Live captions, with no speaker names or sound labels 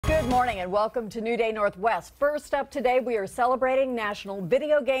morning and welcome to New Day Northwest. First up today, we are celebrating National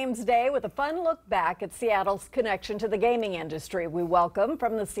Video Games Day with a fun look back at Seattle's connection to the gaming industry. We welcome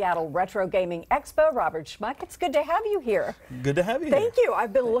from the Seattle Retro Gaming Expo, Robert Schmuck. It's good to have you here. Good to have you Thank here. you.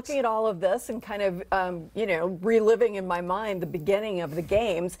 I've been looking at all of this and kind of, reliving in my mind the beginning of the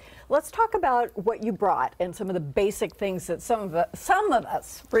games. Let's talk about what you brought and some of the basic things that some of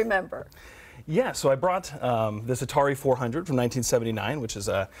us remember. Yeah, so I brought this Atari 400 from 1979, which is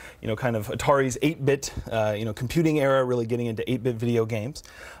kind of Atari's 8-bit, computing era, really getting into 8-bit video games.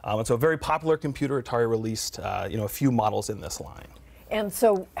 And so a very popular computer. Atari released, a few models in this line. And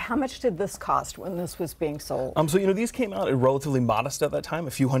so how much did this cost when this was being sold? These came out at relatively modest at that time,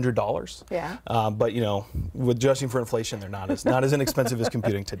 a few $100s. Yeah. But, with adjusting for inflation, they're not as inexpensive as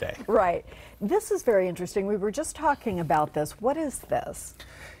computing today. Right. This is very interesting. We were just talking about this. What is this?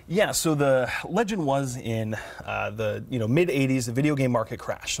 Yeah, so the legend was in the mid-'80s, the video game market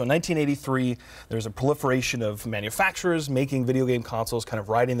crashed. So in 1983, there was a proliferation of manufacturers making video game consoles, kind of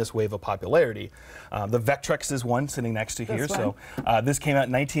riding this wave of popularity. The Vectrex is one sitting next to here. So this came out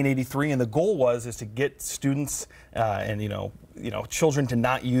in 1983, and the goal was to get students and children to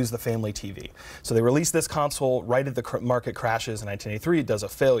not use the family TV. So they released this console right at the market crashes in 1983. It does a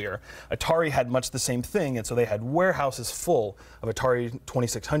failure. Atari had much the same thing, and so they had warehouses full of Atari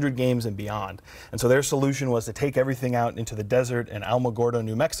 2600 games and beyond. And so their solution was to take everything out into the desert in Alamogordo,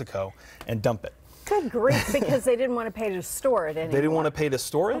 New Mexico, and dump it. Good grief, because they didn't want to pay to store it anymore. They didn't want to pay to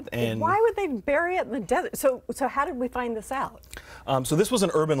store it. And why would they bury it in the desert? So how did we find this out? So this was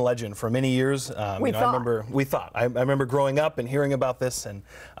an urban legend for many years. I remember growing up and hearing about this, and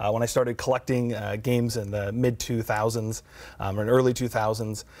when I started collecting games in the mid-2000s or in early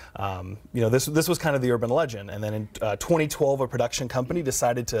 2000s, this was kind of the urban legend. And then in 2012, a production company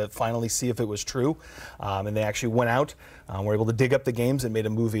decided to finally see if it was true, and they actually went out, were able to dig up the games and made a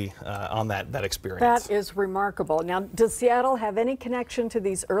movie on that experience. That is remarkable. Now, does Seattle have any connection to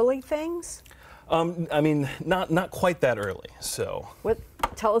these early things? Not quite that early. So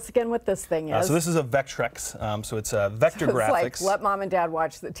tell us again what this thing is. So this is a Vectrex. So it's a vector graphics. It's like, let mom and dad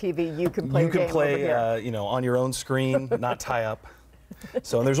watch the TV. You can play. You can play, on your own screen, not tie up.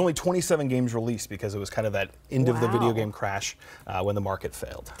 So and there's only 27 games released because it was kind of that end of the video game crash when the market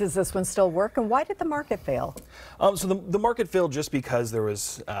failed. Does this one still work, and why did the market fail? So the market failed just because there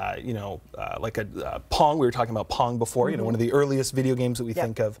was, like a Pong. We were talking about Pong before, one of the earliest video games that we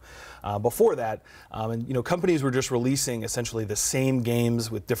think of before that. And companies were just releasing essentially the same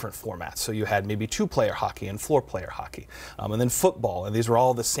games with different formats. So you had maybe 2-player hockey and 4-player hockey, and then football, and these were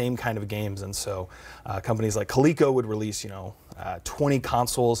all the same kind of games. And so companies like Coleco would release, 20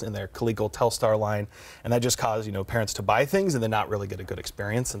 consoles in their Coleco Telstar line, and that just caused parents to buy things and then not really get a good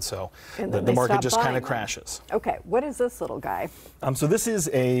experience, and so the market just kind of crashes. Okay, what is this little guy? So this is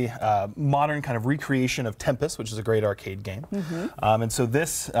a modern kind of recreation of Tempest, which is a great arcade game. And so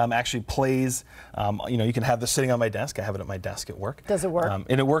this actually plays. You can have this sitting on my desk. I have it at my desk at work. Does it work?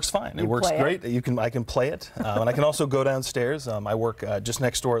 And it works fine. It works great. I can play it, and I can also go downstairs. I work just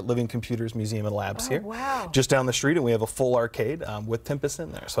next door at Living Computers Museum and Labs here, just down the street, and we have a full arcade with Tempest in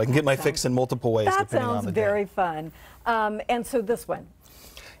there, so I can get my fix in multiple ways depending on the day. That sounds very fun. And so this one.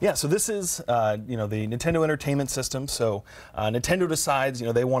 Yeah, so this is, the Nintendo Entertainment System. So Nintendo decides,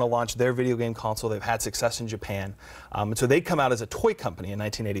 they want to launch their video game console. They've had success in Japan. And so they come out as a toy company in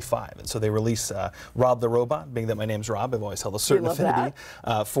 1985. And so they release Rob the Robot. Being that my name's Rob, I've always held a certain affinity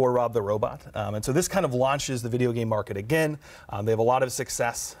for Rob the Robot. And so this kind of launches the video game market again. They have a lot of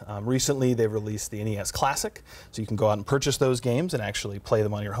success. Recently, they've released the NES Classic. So you can go out and purchase those games and actually play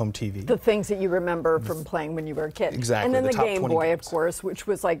them on your home TV. The things that you remember from playing when you were a kid. Exactly. And then the Game Boy, of course, which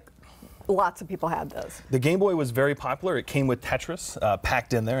was like, lots of people had this. The Game Boy was very popular. It came with Tetris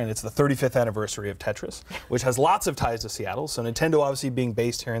packed in there, and it's the 35th anniversary of Tetris, which has lots of ties to Seattle. So Nintendo obviously being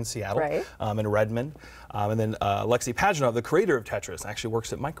based here in Seattle, in Redmond. And then Alexei Pajitnov, the creator of Tetris, actually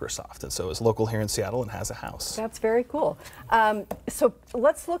works at Microsoft, and so is local here in Seattle and has a house. That's very cool. So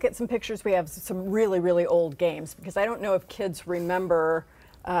let's look at some pictures. We have some really, really old games, because I don't know if kids remember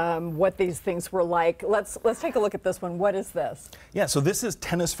what these things were like. Let's take a look at this one. What is this? Yeah, so this is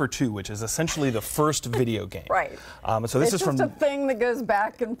Tennis for Two, which is essentially the first video game. So this is just a thing that goes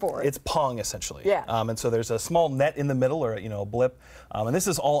back and forth. It's Pong, essentially. Yeah. And so there's a small net in the middle, or a blip. And this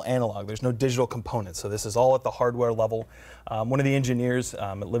is all analog. There's no digital components. So this is all at the hardware level. One of the engineers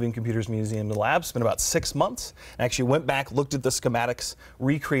at Living Computers Museum and Labs spent about 6 months and actually went back, looked at the schematics,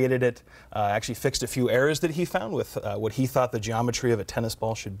 recreated it, actually fixed a few errors that he found with what he thought the geometry of a tennis ball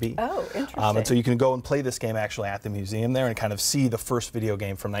all should be. Oh, interesting. And so you can go and play this game actually at the museum there and kind of see the first video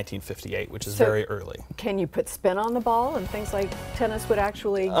game from 1958, which is very early. Can you put spin on the ball and things like tennis would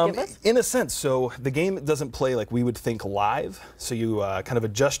actually give us? In a sense. So the game doesn't play like we would think live. So you kind of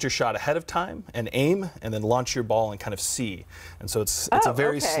adjust your shot ahead of time and aim and then launch your ball and kind of see. And so it's a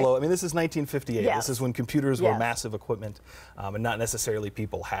very slow, I mean, this is 1958. Yes. This is when computers were massive equipment and not necessarily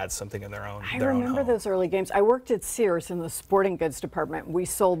people had something in their own I remember those early games. I worked at Sears in the sporting goods department. We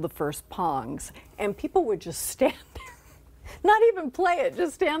sold the first Pongs, and people would just stand there, not even play it,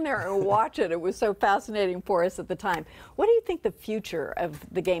 just stand there and watch it. It was so fascinating for us at the time. What do you think the future of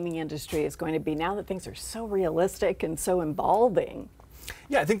the gaming industry is going to be now that things are so realistic and so evolving?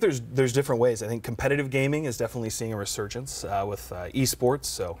 Yeah, I think there's different ways. I think competitive gaming is definitely seeing a resurgence with esports.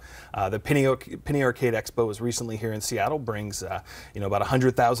 So the Penny Arcade Expo was recently here in Seattle, brings about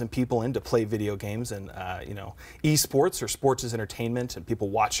 100,000 people in to play video games, and esports or sports as entertainment and people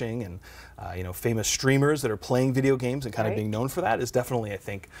watching, and famous streamers that are playing video games and kind of being known for that is definitely, I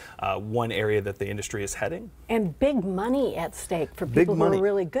think, one area that the industry is heading. And big money at stake for people who are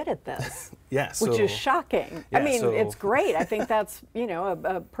really good at this. Yeah, which is shocking. Yeah, I mean, it's great. I think that's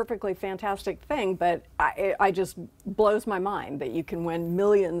a perfectly fantastic thing, but I just blows my mind that you can win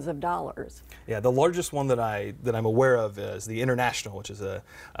millions of dollars. Yeah, the largest one that I'm aware of is the International, which is a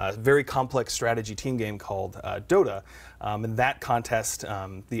very complex strategy team game called Dota. In that contest,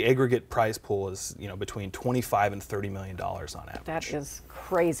 the aggregate prize pool is between $25 and $30 million on average. That is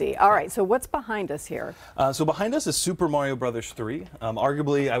crazy. All right, so what's behind us here? So behind us is Super Mario Brothers 3.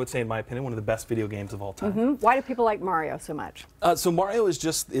 Arguably, I would say, in my opinion, one of the best video games of all time. Why do people like Mario so much? So Mario is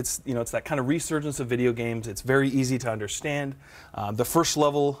just, it's that kind of resurgence of video games. It's very easy to understand. The first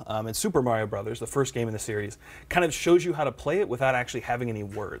level in Super Mario Brothers, the first game in the series, kind of shows you how to play it without actually having any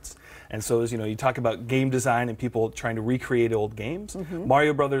words. And so as you talk about game design and people trying to recreate old games,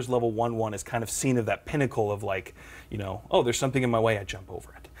 Mario Brothers level 1-1 is kind of seen of that pinnacle of like, oh, there's something in my way, I jump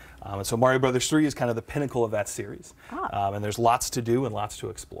over it. And so Mario Brothers 3 is kind of the pinnacle of that series. And there's lots to do and lots to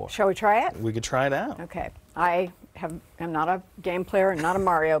explore. Shall we try it? We could try it out. Okay. I am not a game player and not a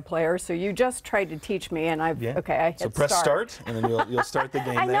Mario player, so you just tried to teach me, and I hit So press start, and then you'll start the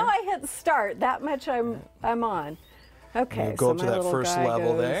game. I know I hit start. That much I'm on. Okay. Go so up to my that little first guy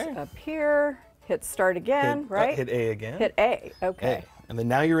level goes there. Up here. Hit start again, right? Hit A again. Hit A. Okay. A. And then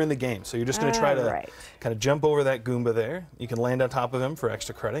now you're in the game. So you're just going to try to kind of jump over that Goomba there. You can land on top of him for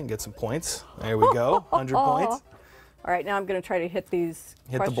extra credit and get some points. There we go, 100 points. All right, now I'm going to try to hit these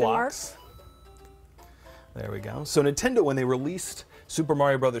Hit the blocks. There we go. So Nintendo, when they released Super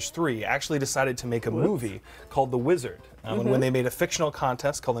Mario Brothers 3, actually decided to make a movie called The Wizard. And when they made a fictional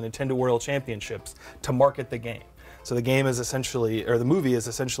contest called the Nintendo World Championships to market the game. So the game is essentially, or the movie is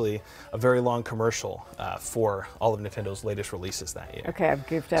essentially, a very long commercial for all of Nintendo's latest releases that year. Okay, I've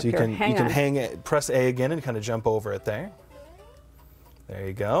goofed up so you here. can press A again and kind of jump over it there. There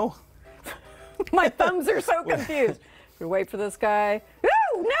you go. My thumbs are so confused. We wait for this guy.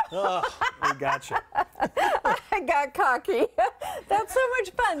 Ooh, no! Oh, we got you. I got cocky. That's so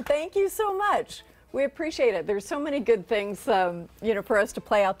much fun. Thank you so much. We appreciate it. There's so many good things, for us to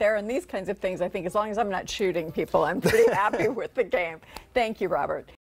play out there, and these kinds of things. I think as long as I'm not shooting people, I'm pretty happy with the game. Thank you, Robert.